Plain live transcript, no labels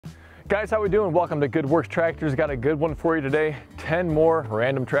Guys, how we doing? Welcome to Good Works Tractors. Got a good one for you today. 10 more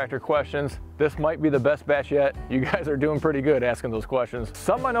random tractor questions. This might be the best batch yet. You guys are doing pretty good asking those questions.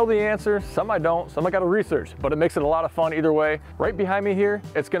 Some I know the answer, some I don't, some I gotta research, but it makes it a lot of fun either way. Right behind me here,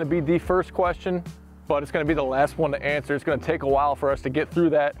 it's gonna be the first question, but it's gonna be the last one to answer. It's gonna take a while for us to get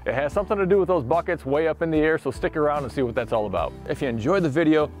through that. It has something to do with those buckets way up in the air, so stick around and see what that's all about. If you enjoyed the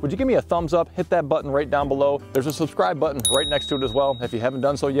video, would you give me a thumbs up, hit that button right down below. There's a subscribe button right next to it as well. If you haven't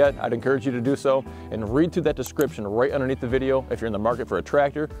done so yet, I'd encourage you to do so, and read through that description right underneath the video if you're in the market for a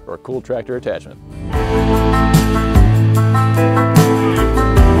tractor or a cool tractor attachment.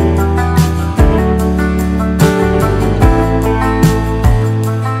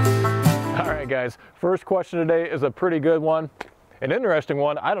 Guys, first question today is a pretty good one, an interesting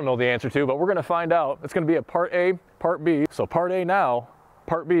one. I don't know the answer to, but we're going to find out. It's going to be a part A, part B. So part A now,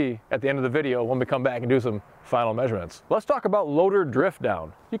 part B at the end of the video when we come back and do some final measurements. Let's talk about loader drift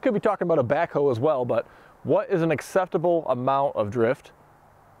down. You could be talking about a backhoe as well, but what is an acceptable amount of drift?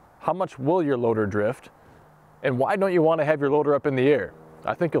 How much will your loader drift? And why don't you want to have your loader up in the air?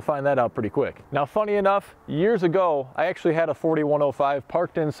 I think you'll find that out pretty quick. Now, funny enough, years ago, I actually had a 4105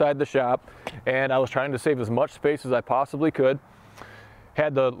 parked inside the shop, and I was trying to save as much space as I possibly could.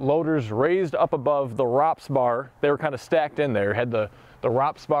 Had the loaders raised up above the ROPS bar. They were kind of stacked in there. Had the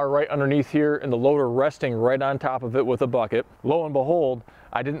ROPS bar right underneath here and the loader resting right on top of it with a bucket. Lo and behold,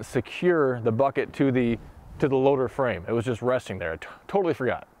 I didn't secure the bucket to the loader frame. It was just resting there. I totally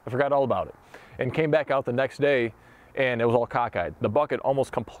forgot. I forgot all about it. And came back out the next day, and it was all cockeyed. The bucket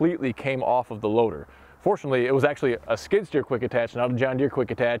almost completely came off of the loader. Fortunately, it was actually a skid steer quick attach, not a John Deere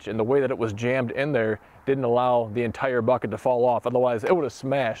quick attach, and the way that it was jammed in there didn't allow the entire bucket to fall off. Otherwise, it would have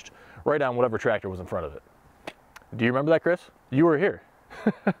smashed right on whatever tractor was in front of it. Do you remember that, Chris? You were here.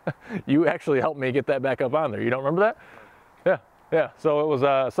 You actually helped me get that back up on there. You don't remember that? Yeah, so it was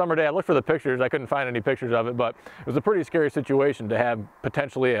a summer day. I looked for the pictures. I couldn't find any pictures of it, but it was a pretty scary situation to have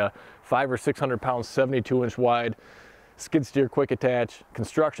potentially a 500 or 600 pound, 72-inch wide skid steer quick attach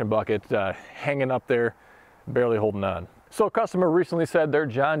construction bucket hanging up there, barely holding on. So a customer recently said their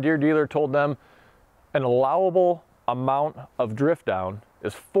John Deere dealer told them an allowable amount of drift down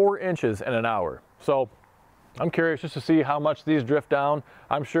is 4 inches in an hour. So I'm curious just to see how much these drift down.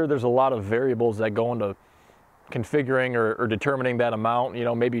 I'm sure there's a lot of variables that go into configuring or determining that amount, you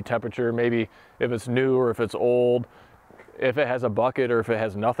know, maybe temperature, maybe if it's new or if it's old, if it has a bucket or if it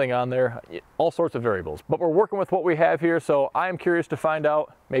has nothing on there, all sorts of variables. But we're working with what we have here, so I am curious to find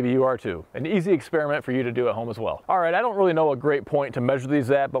out. Maybe you are too. An easy experiment for you to do at home as well. All right, I don't really know a great point to measure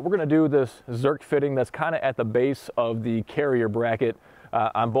these at, but we're gonna do this Zerk fitting that's kind of at the base of the carrier bracket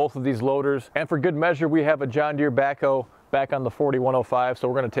on both of these loaders. And for good measure, we have a John Deere backhoe back on the 4105, so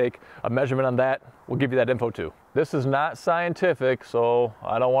we're going to take a measurement on that. We'll give you that info too. This is not scientific, so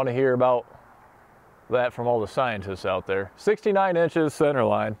I don't want to hear about that from all the scientists out there. 69 inches center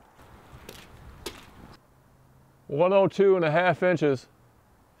line, 102.5 inches.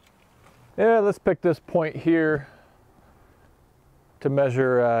 Yeah, let's pick this point here to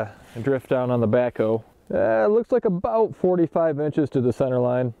measure drift down on the backhoe. It looks like about 45 inches to the center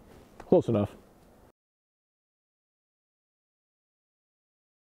line. Close enough.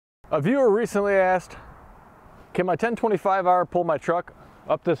 A viewer recently asked, can my 1025R pull my truck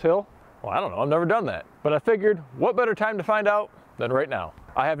up this hill? Well, I don't know, I've never done that. But I figured, what better time to find out than right now?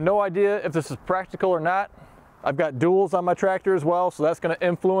 I have no idea if this is practical or not. I've got duals on my tractor as well, so that's gonna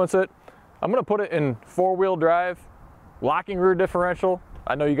influence it. I'm gonna put it in 4-wheel drive, locking rear differential.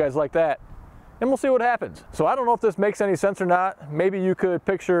 I know you guys like that. And we'll see what happens. So I don't know if this makes any sense or not. Maybe you could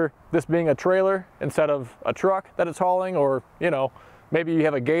picture this being a trailer instead of a truck that it's hauling, or, you know, maybe you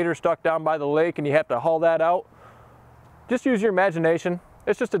have a gator stuck down by the lake and you have to haul that out. Just use your imagination.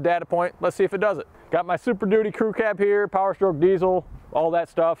 It's just a data point. Let's see if it does it. Got my Super Duty crew cab here, Power Stroke diesel, all that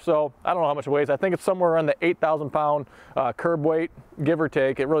stuff. So I don't know how much it weighs. I think it's somewhere around the 8,000 pound curb weight, give or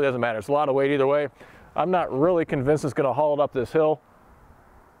take. It really doesn't matter. It's a lot of weight either way. I'm not really convinced it's gonna haul it up this hill,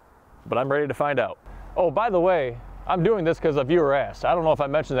 but I'm ready to find out. Oh, by the way, I'm doing this because a viewer asked. I don't know if I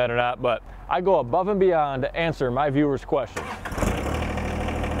mentioned that or not, but I go above and beyond to answer my viewers' questions.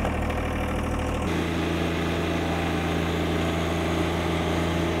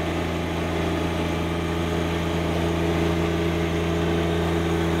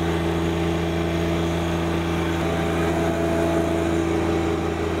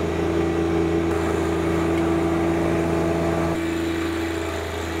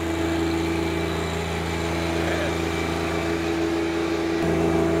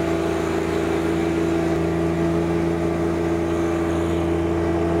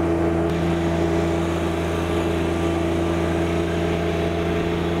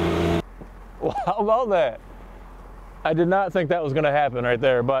 Well, how about that? I did not think that was going to happen right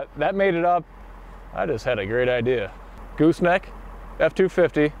there, but that made it up. I just had a great idea. Gooseneck,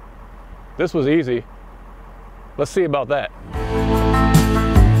 F250. This was easy. Let's see about that.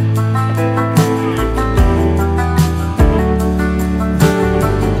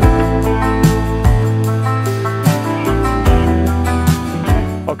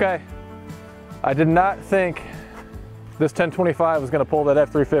 Okay, I did not think this 1025 was going to pull that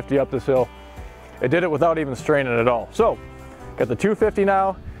F350 up this hill. It did it without even straining at all. So, got the 250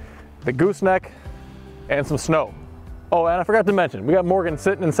 now, the gooseneck, and some snow. Oh, and I forgot to mention, we got Morgan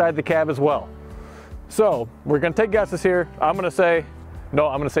sitting inside the cab as well. So, we're going to take guesses here. I'm going to say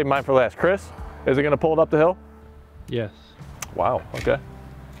mine for last. Chris, is it going to pull it up the hill? Yes. Wow, okay.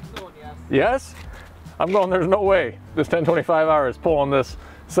 Yes? I'm going, there's no way this 1025R is pulling this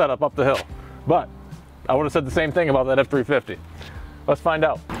setup up the hill. But I would have said the same thing about that F350. Let's find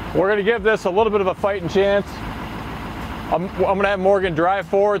out. We're gonna give this a little bit of a fighting chance. I'm gonna have Morgan drive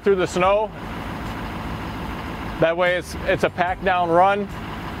forward through the snow. That way it's a pack down run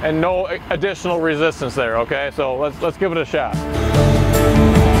and no additional resistance there, okay? So let's give it a shot.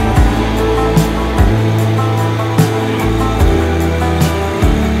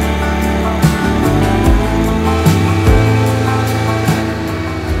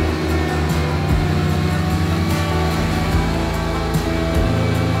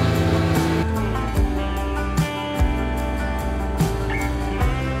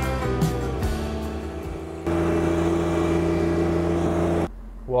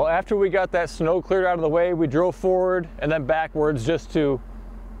 Well, after we got that snow cleared out of the way, we drove forward and then backwards just to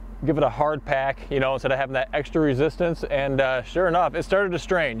give it a hard pack, you know, instead of having that extra resistance. And sure enough, it started to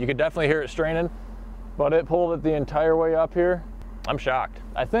strain. You could definitely hear it straining, but it pulled it the entire way up here. I'm shocked.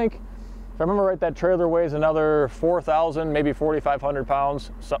 I think, if I remember right, that trailer weighs another 4,000, maybe 4,500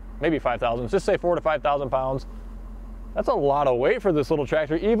 pounds, maybe 5,000. Just say 4,000 to 5,000 pounds. That's a lot of weight for this little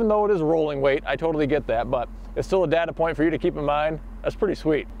tractor, even though it is rolling weight. I totally get that, but it's still a data point for you to keep in mind. That's pretty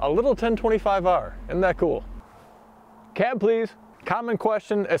sweet. A little 1025R, isn't that cool? Cab, please. Common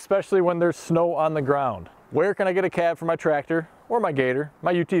question, especially when there's snow on the ground. Where can I get a cab for my tractor or my Gator,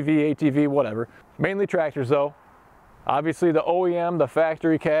 my UTV, ATV, whatever? Mainly tractors though. Obviously the OEM, the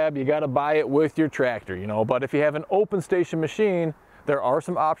factory cab, you gotta buy it with your tractor, you know, but if you have an open station machine, there are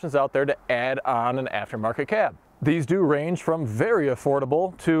some options out there to add on an aftermarket cab. These do range from very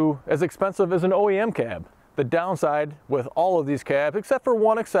affordable to as expensive as an OEM cab. The downside with all of these cabs, except for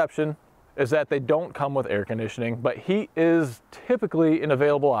one exception, is that they don't come with air conditioning, but heat is typically an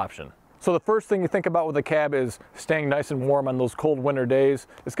available option. So the first thing you think about with a cab is staying nice and warm on those cold winter days.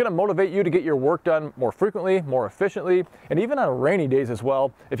 It's gonna motivate you to get your work done more frequently, more efficiently, and even on rainy days as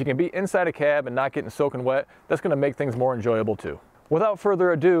well. If you can be inside a cab and not getting soaking wet, that's gonna make things more enjoyable too. Without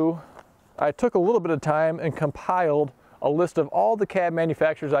further ado, I took a little bit of time and compiled a list of all the cab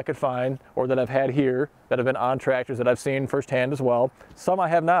manufacturers I could find, or that I've had here, that have been on tractors that I've seen firsthand as well. Some I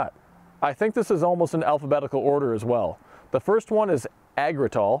have not. I think this is almost in alphabetical order as well. The first one is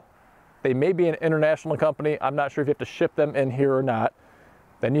Agritol. They may be an international company. I'm not sure if you have to ship them in here or not.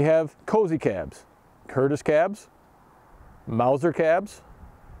 Then you have Cozy Cabs, Curtis Cabs, Mauser Cabs,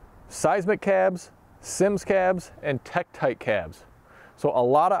 Seismic Cabs, Sims Cabs, and Tektite Cabs. So a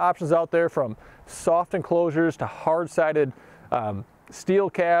lot of options out there, from soft enclosures to hard-sided steel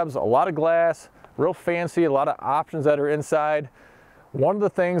cabs, a lot of glass, real fancy, a lot of options that are inside. One of the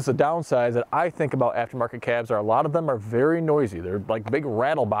things, the downsides that I think about aftermarket cabs are a lot of them are very noisy. They're like big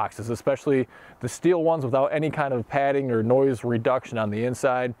rattle boxes, especially the steel ones without any kind of padding or noise reduction on the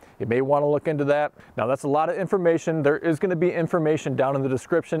inside. You may want to look into that. Now that's a lot of information. There is going to be information down in the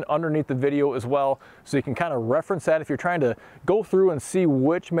description underneath the video as well, so you can kind of reference that if you're trying to go through and see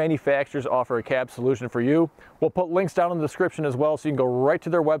which manufacturers offer a cab solution for you. We'll put links down in the description as well, so you can go right to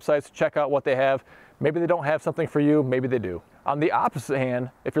their websites, check out what they have. Maybe they don't have something for you, maybe they do. On the opposite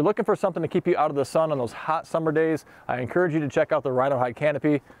hand, if you're looking for something to keep you out of the sun on those hot summer days, I encourage you to check out the Rhino Hide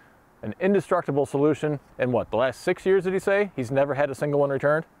Canopy, an indestructible solution. In what, the last 6 years did he say? He's never had a single one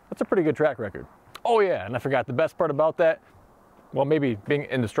returned? That's a pretty good track record. Oh yeah, and I forgot the best part about that. Well, maybe being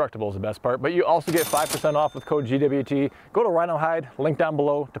indestructible is the best part, but you also get 5% off with code GWT. Go to Rhino Hide, link down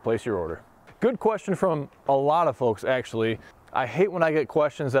below to place your order. Good question from a lot of folks actually. I hate when I get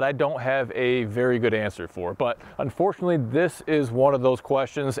questions that I don't have a very good answer for, but unfortunately this is one of those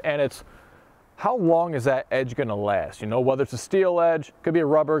questions, and it's how long is that edge gonna last? You know, whether it's a steel edge, could be a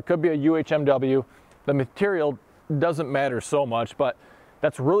rubber, could be a UHMW, the material doesn't matter so much, but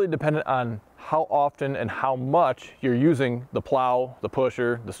that's really dependent on how often and how much you're using the plow, the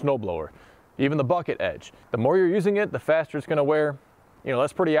pusher, the snowblower, even the bucket edge. The more you're using it, the faster it's gonna wear. You know,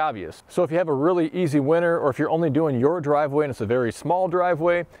 that's pretty obvious. So if you have a really easy winter, or if you're only doing your driveway and it's a very small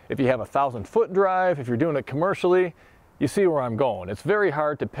driveway, if you have a 1,000-foot drive, if you're doing it commercially, you see where I'm going. It's very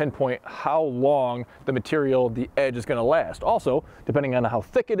hard to pinpoint how long the material, the edge, is gonna last. Also, depending on how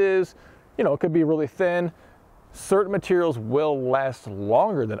thick it is, you know, it could be really thin. Certain materials will last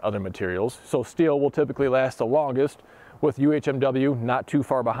longer than other materials. So steel will typically last the longest, with UHMW not too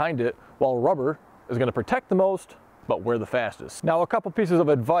far behind it, while rubber is gonna protect the most, but wear the fastest. Now, a couple pieces of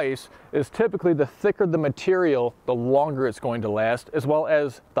advice is typically the thicker the material, the longer it's going to last, as well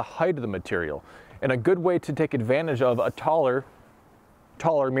as the height of the material. And a good way to take advantage of a taller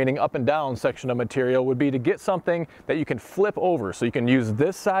meaning up and down section of material would be to get something that you can flip over. So you can use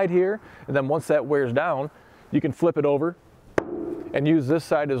this side here, and then once that wears down, you can flip it over and use this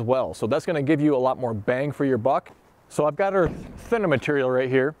side as well. So that's gonna give you a lot more bang for your buck. So I've got our thinner material right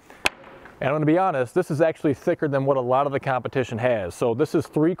here. And I'm gonna be honest, this is actually thicker than what a lot of the competition has. So this is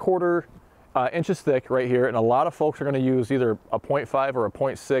 3/4 inches thick right here, and a lot of folks are gonna use either a 0.5 or a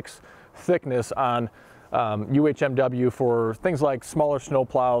 0.6 thickness on UHMW for things like smaller snow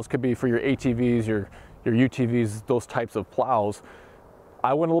plows, could be for your ATVs, your UTVs, those types of plows.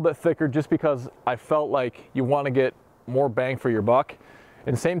 I went a little bit thicker just because I felt like you want to get more bang for your buck.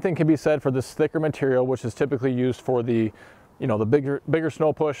 And same thing can be said for this thicker material, which is typically used for the, you know, the bigger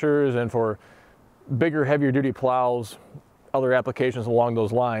snow pushers and for bigger, heavier duty plows, other applications along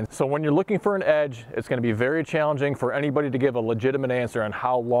those lines. So when you're looking for an edge, it's going to be very challenging for anybody to give a legitimate answer on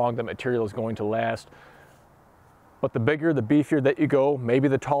how long the material is going to last. But the bigger, the beefier that you go, maybe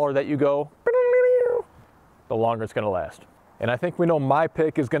the taller that you go, the longer it's going to last. And I think we know my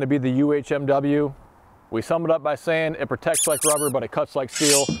pick is going to be the UHMW. We sum it up by saying it protects like rubber, but it cuts like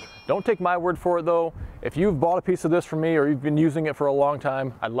steel. Don't take my word for it though. If you've bought a piece of this from me or you've been using it for a long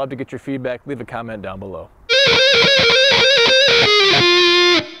time, I'd love to get your feedback. Leave a comment down below.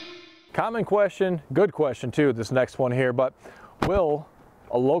 Common question, good question too, this next one here, but will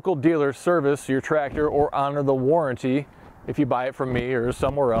a local dealer service your tractor or honor the warranty if you buy it from me or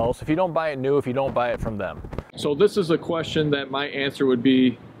somewhere else, if you don't buy it new, if you don't buy it from them? So this is a question that my answer would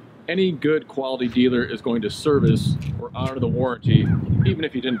be any good quality dealer is going to service or honor the warranty even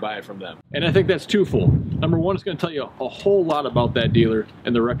if you didn't buy it from them. And I think that's twofold. Number one, it's going to tell you a whole lot about that dealer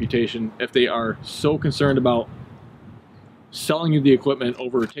and their reputation if they are so concerned about selling you the equipment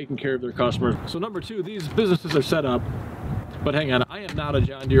over taking care of their customers. So number two, these businesses are set up, but hang on, I am not a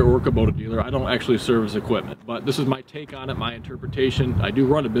John Deere or Kubota dealer. I don't actually service equipment, but this is my take on it, my interpretation. I do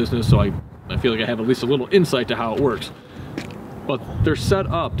run a business, so I feel like I have at least a little insight to how it works. But they're set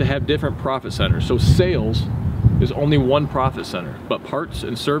up to have different profit centers. So sales is only one profit center, but parts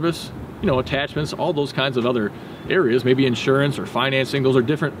and service, you know, attachments, all those kinds of other areas, maybe insurance or financing, those are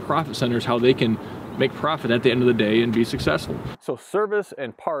different profit centers, how they can make profit at the end of the day and be successful. So service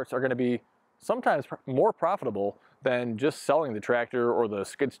and parts are going to be sometimes more profitable than just selling the tractor or the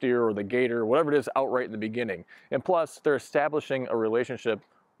skid steer or the gator, whatever it is, outright in the beginning. And plus, they're establishing a relationship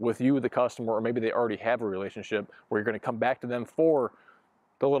with you, the customer, or maybe they already have a relationship where you're going to come back to them for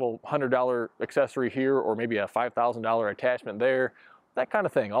the little $100 accessory here, or maybe a $5,000 attachment there, that kind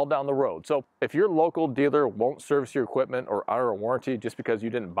of thing, all down the road. So if your local dealer won't service your equipment or honor a warranty just because you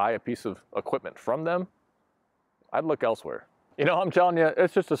didn't buy a piece of equipment from them, I'd look elsewhere. You know, I'm telling you,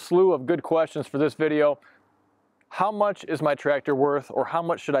 it's just a slew of good questions for this video. How much is my tractor worth, or how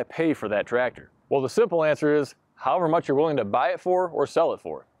much should I pay for that tractor? Well, the simple answer is however much you're willing to buy it for or sell it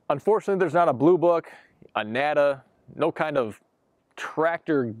for. Unfortunately, there's not a blue book, a NADA, no kind of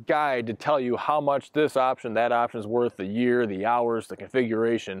tractor guide to tell you how much this option, that option is worth, the year, the hours, the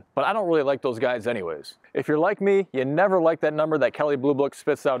configuration, but I don't really like those guides anyways. If you're like me, you never like that number that Kelley Blue Book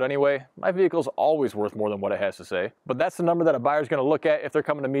spits out anyway. My vehicle's always worth more than what it has to say, but that's the number that a buyer's gonna look at if they're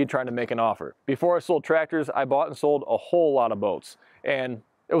coming to me trying to make an offer. Before I sold tractors, I bought and sold a whole lot of boats, and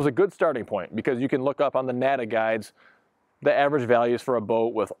it was a good starting point because you can look up on the NADA guides the average values for a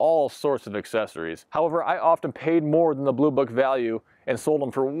boat with all sorts of accessories. However, I often paid more than the Blue Book value and sold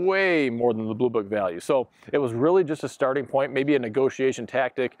them for way more than the Blue Book value. So it was really just a starting point, maybe a negotiation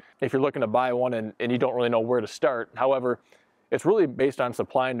tactic if you're looking to buy one and you don't really know where to start. However, it's really based on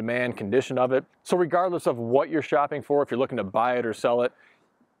supply and demand, condition of it. So regardless of what you're shopping for, if you're looking to buy it or sell it,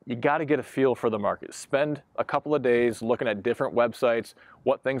 you got to get a feel for the market. Spend a couple of days looking at different websites,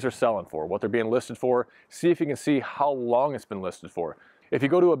 what things are selling for, what they're being listed for. See if you can see how long it's been listed for. If you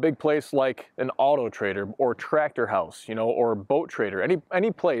go to a big place like an Auto Trader or Tractor House, you know, or Boat Trader,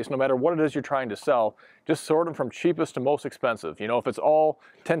 any place, no matter what it is you're trying to sell, just sort them from cheapest to most expensive. You know, if it's all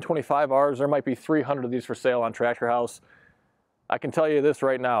 1025Rs, there might be 300 of these for sale on Tractor House. I can tell you this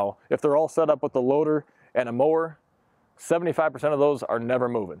right now, if they're all set up with a loader and a mower, 75% of those are never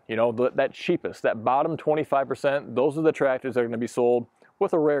moving. You know, that cheapest, that bottom 25%, those are the tractors that are going to be sold,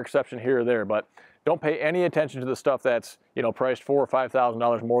 with a rare exception here or there. But don't pay any attention to the stuff that's, you know, priced $4,000 or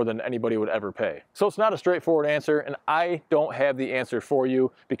 $5,000 more than anybody would ever pay. So it's not a straightforward answer, and I don't have the answer for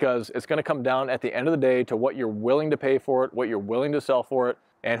you, because it's going to come down at the end of the day to what you're willing to pay for it, what you're willing to sell for it,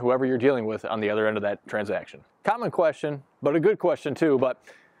 and whoever you're dealing with on the other end of that transaction. Common question, but a good question too. But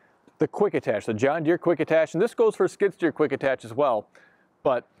the quick attach, the John Deere quick attach, and this goes for skid steer quick attach as well,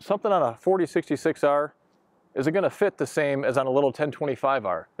 but something on a 4066R, is it going to fit the same as on a little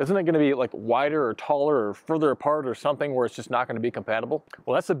 1025R? Isn't it going to be like wider or taller or further apart or something where it's just not going to be compatible?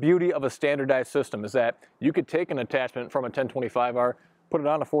 Well, that's the beauty of a standardized system, is that you could take an attachment from a 1025R, put it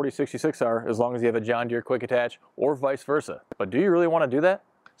on a 4066R, as long as you have a John Deere quick attach, or vice versa. But do you really want to do that?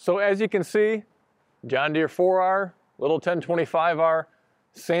 So as you can see, John Deere 4R, little 1025R,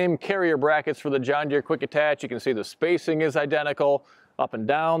 same carrier brackets for the John Deere quick attach. You can see the spacing is identical, up and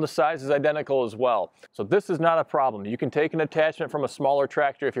down, the size is identical as well. So this is not a problem. You can take an attachment from a smaller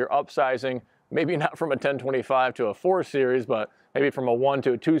tractor if you're upsizing, maybe not from a 1025 to a 4 series, but maybe from a 1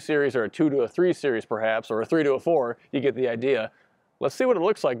 to a 2 series, or a 2 to a 3 series perhaps, or a 3 to a 4, you get the idea. Let's see what it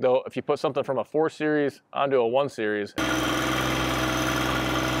looks like though if you put something from a 4 series onto a 1 series.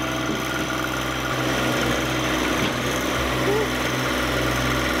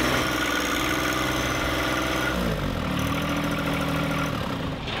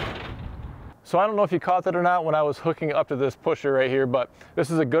 So I don't know if you caught that or not when I was hooking up to this pusher right here, but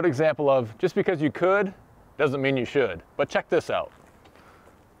this is a good example of just because you could doesn't mean you should. But check this out.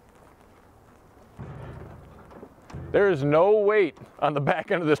 There is no weight on the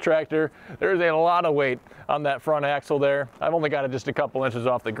back end of this tractor. There is a lot of weight on that front axle there. I've only got it just a couple inches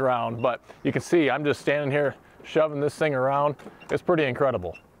off the ground, but you can see I'm just standing here shoving this thing around. It's pretty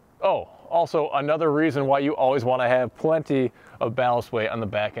incredible. Oh, also another reason why you always want to have plenty of ballast weight on the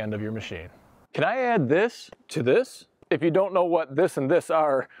back end of your machine. Can I add this to this? If you don't know what this and this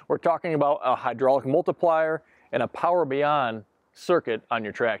are, we're talking about a hydraulic multiplier and a Power Beyond circuit on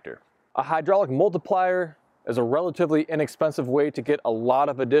your tractor. A hydraulic multiplier is a relatively inexpensive way to get a lot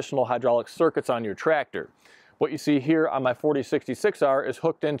of additional hydraulic circuits on your tractor. What you see here on my 4066R is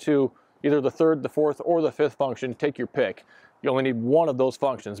hooked into either the 3rd, the 4th, or the 5th function. Take your pick. You only need one of those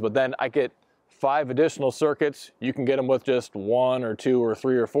functions, but then I get 5 additional circuits. You can get them with just 1 or 2 or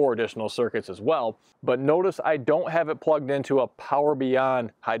 3 or 4 additional circuits as well. But notice I don't have it plugged into a Power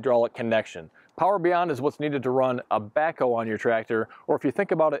Beyond hydraulic connection. Power Beyond is what's needed to run a backhoe on your tractor, or if you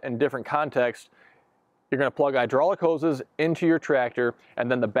think about it in different contexts, you're going to plug hydraulic hoses into your tractor, and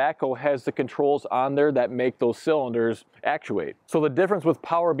then the backhoe has the controls on there that make those cylinders actuate. So the difference with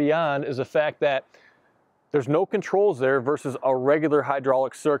Power Beyond is the fact that there's no controls there versus a regular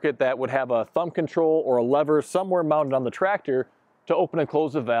hydraulic circuit that would have a thumb control or a lever somewhere mounted on the tractor to open and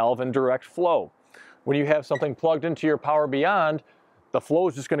close the valve and direct flow. When you have something plugged into your Power Beyond, the flow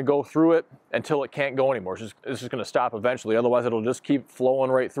is just going to go through it until it can't go anymore. It's just going to stop eventually, otherwise it'll just keep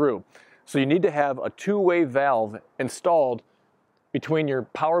flowing right through. So you need to have a 2-way valve installed between your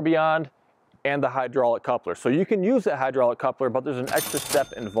Power Beyond and the hydraulic coupler. So you can use that hydraulic coupler, but there's an extra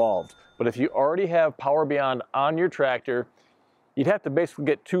step involved. But if you already have Power Beyond on your tractor, you'd have to basically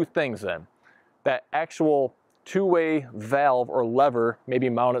get 2 things then. That actual 2-way valve or lever, maybe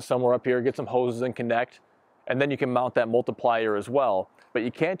mount it somewhere up here, get some hoses and connect, and then you can mount that multiplier as well. But you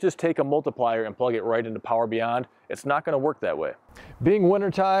can't just take a multiplier and plug it right into Power Beyond. It's not going to work that way. Being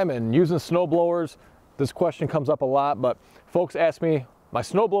wintertime and using snow blowers, this question comes up a lot, but folks ask me, my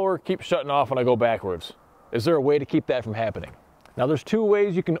snowblower keeps shutting off when I go backwards. Is there a way to keep that from happening? Now there's 2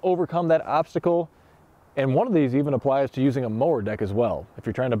 ways you can overcome that obstacle, and one of these even applies to using a mower deck as well. If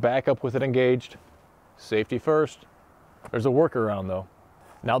you're trying to back up with it engaged, safety first. There's a workaround though.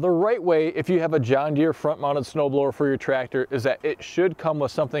 Now the right way, if you have a John Deere front-mounted snowblower for your tractor, is that it should come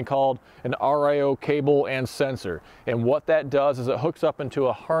with something called an RIO cable and sensor. And what that does is it hooks up into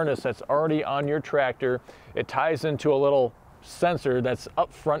a harness that's already on your tractor. It ties into a little sensor that's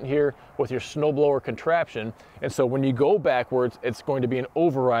up front here with your snowblower contraption, and so when you go backwards, it's going to be an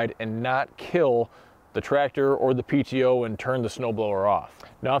override and not kill the tractor or the PTO and turn the snowblower off.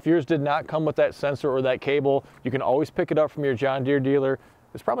 Now if yours did not come with that sensor or that cable, you can always pick it up from your John Deere dealer.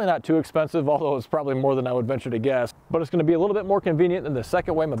 It's probably not too expensive, although it's probably more than I would venture to guess, but it's going to be a little bit more convenient than the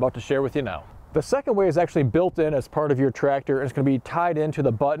second way I'm about to share with you now. The second way is actually built in as part of your tractor, and it's going to be tied into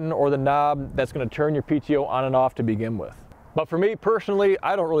the button or the knob that's going to turn your PTO on and off to begin with. But for me personally,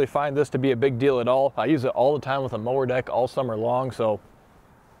 I don't really find this to be a big deal at all. I use it all the time with a mower deck all summer long, so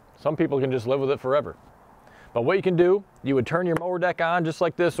some people can just live with it forever. But what you can do, you would turn your mower deck on just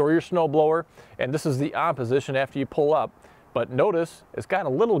like this, or your snow blower, and this is the on position after you pull up. But notice it's got a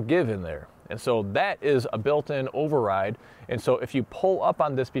little give in there. And so that is a built-in override. And so if you pull up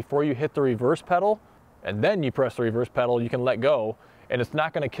on this before you hit the reverse pedal, and then you press the reverse pedal, you can let go, and it's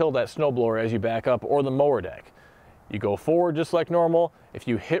not gonna kill that snowblower as you back up or the mower deck. You go forward just like normal. If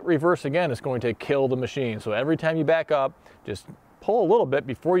you hit reverse again, it's going to kill the machine. So every time you back up, just pull a little bit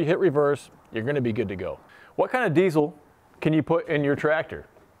before you hit reverse, you're gonna be good to go. What kind of diesel can you put in your tractor?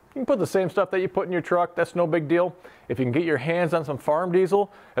 You can put the same stuff that you put in your truck, that's no big deal. If you can get your hands on some farm diesel,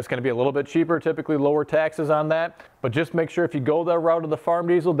 that's gonna be a little bit cheaper, typically lower taxes on that. But just make sure if you go the route of the farm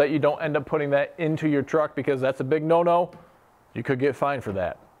diesel that you don't end up putting that into your truck, because that's a big no-no. You could get fined for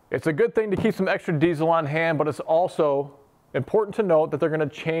that. It's a good thing to keep some extra diesel on hand, but it's also important to note that they're gonna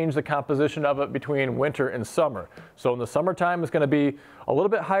change the composition of it between winter and summer. So in the summertime, it's gonna be a little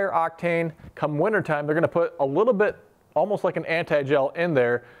bit higher octane. Come wintertime, they're gonna put a little bit, almost like an anti-gel in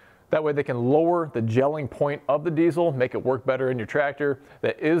there. That way they can lower the gelling point of the diesel, make it work better in your tractor.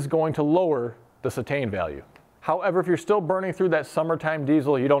 That is going to lower the cetane value. However, if you're still burning through that summertime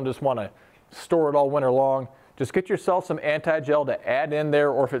diesel, you don't just wanna store it all winter long. Just get yourself some anti-gel to add in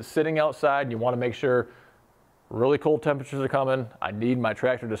there, or if it's sitting outside and you wanna make sure really cold temperatures are coming, I need my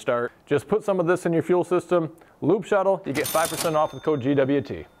tractor to start, just put some of this in your fuel system. Lube Shuttle, you get 5% off with code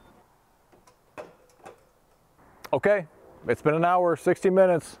GWT. Okay, it's been an hour, 60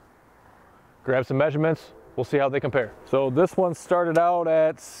 minutes. Grab some measurements, we'll see how they compare. So this one started out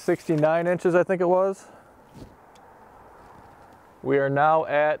at 69 inches, I think it was. We are now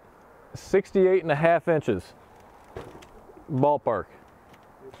at 68.5 inches, ballpark.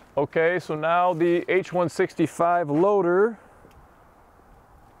 Okay, so now the H165 loader.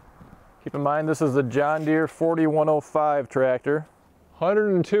 Keep in mind this is a John Deere 4105 tractor.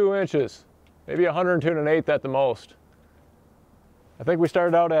 102 inches, maybe 102.1 at the most. I think we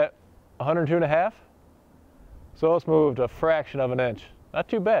started out at 102.5. So let's move to a fraction of an inch. Not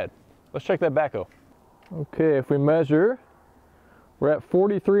too bad. Let's check that backhoe. Okay, if we measure, we're at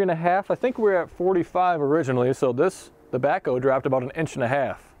 43.5. I think we were at 45 originally, so the backhoe dropped about 1.5 inches,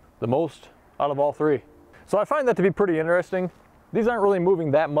 the most out of all three. So I find that to be pretty interesting. These aren't really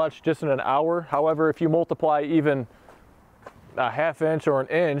moving that much just in an hour. However, if you multiply even a 1/2 inch or 1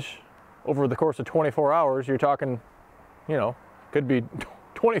 inch over the course of 24 hours, you're talking, you know, could be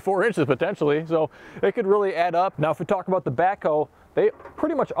 24 inches potentially, so it could really add up. Now if we talk about the backhoe, they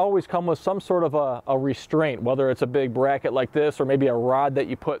pretty much always come with some sort of a restraint, whether it's a big bracket like this or maybe a rod that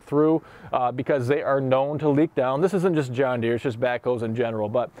you put through, because they are known to leak down. This isn't just John Deere, it's just backhoes in general,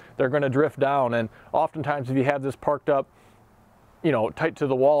 but they're going to drift down. And oftentimes if you have this parked up, you know, tight to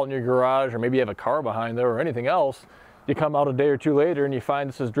the wall in your garage, or maybe you have a car behind there or anything else, you come out a day or two later and you find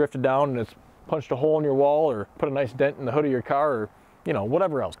this has drifted down and it's punched a hole in your wall or put a nice dent in the hood of your car, or you know,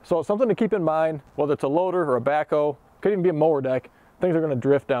 whatever else. So it's something to keep in mind, whether it's a loader or a backhoe, could even be a mower deck, things are going to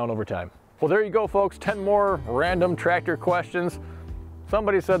drift down over time. Well, there you go, folks, 10 more random tractor questions.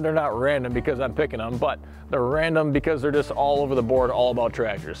 Somebody said they're not random because I'm picking them, but they're random because they're just all over the board, all about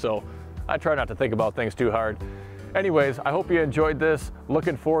tractors. So I try not to think about things too hard. Anyways, I hope you enjoyed this.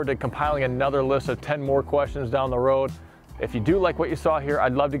 Looking forward to compiling another list of 10 more questions down the road. If you do like what you saw here,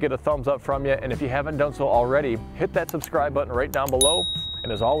 I'd love to get a thumbs up from you. And if you haven't done so already, hit that subscribe button right down below.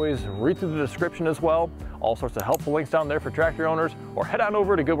 And as always, read through the description as well. All sorts of helpful links down there for tractor owners, or head on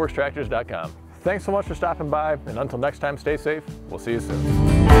over to goodworkstractors.com. Thanks so much for stopping by, and until next time, stay safe. We'll see you soon.